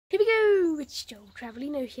Hello, it's Joel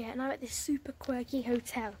Travelino here, and I'm at this super quirky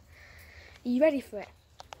hotel. Are you ready for it?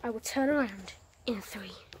 I will turn around in 3,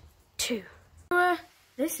 2.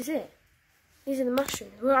 This is it. These are the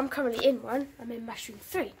mushrooms. Well, I'm currently in one. I'm in mushroom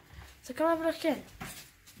 3. So come have a look in.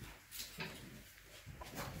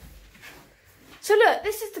 So look,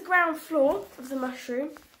 this is the ground floor of the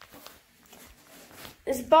mushroom.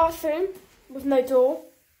 There's a bathroom with no door,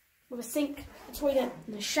 with a sink, a toilet,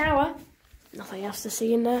 and a shower. Nothing else to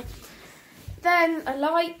see in there. Then a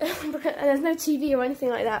light, and there's no TV or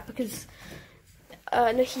anything like that because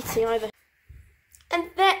no heating either.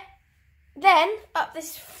 And then up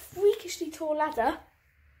this freakishly tall ladder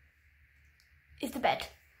is the bed.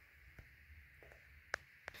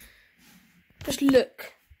 Just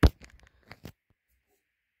look.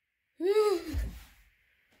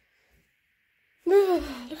 Look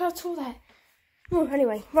how tall that. Oh,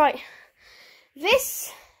 anyway, right.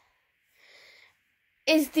 This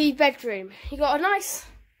is the bedroom. You got a nice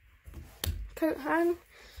coat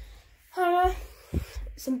hanger,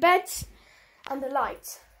 some beds, and a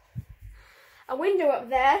light. A window up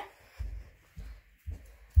there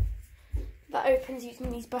that opens using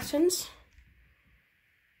these buttons.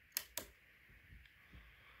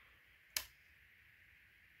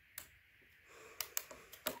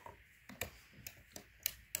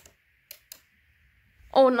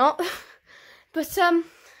 Or not, but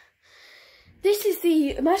this is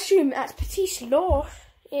the mushroom at Petiche Lauer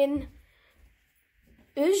in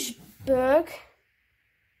Useldange,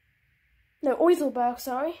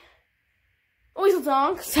 sorry,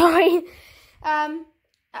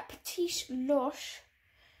 at Petiche Lauer,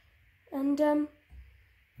 and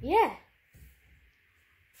yeah,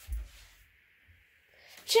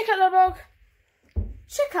 check out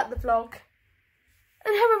the vlog,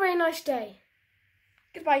 and have a very nice day.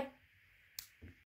 Goodbye.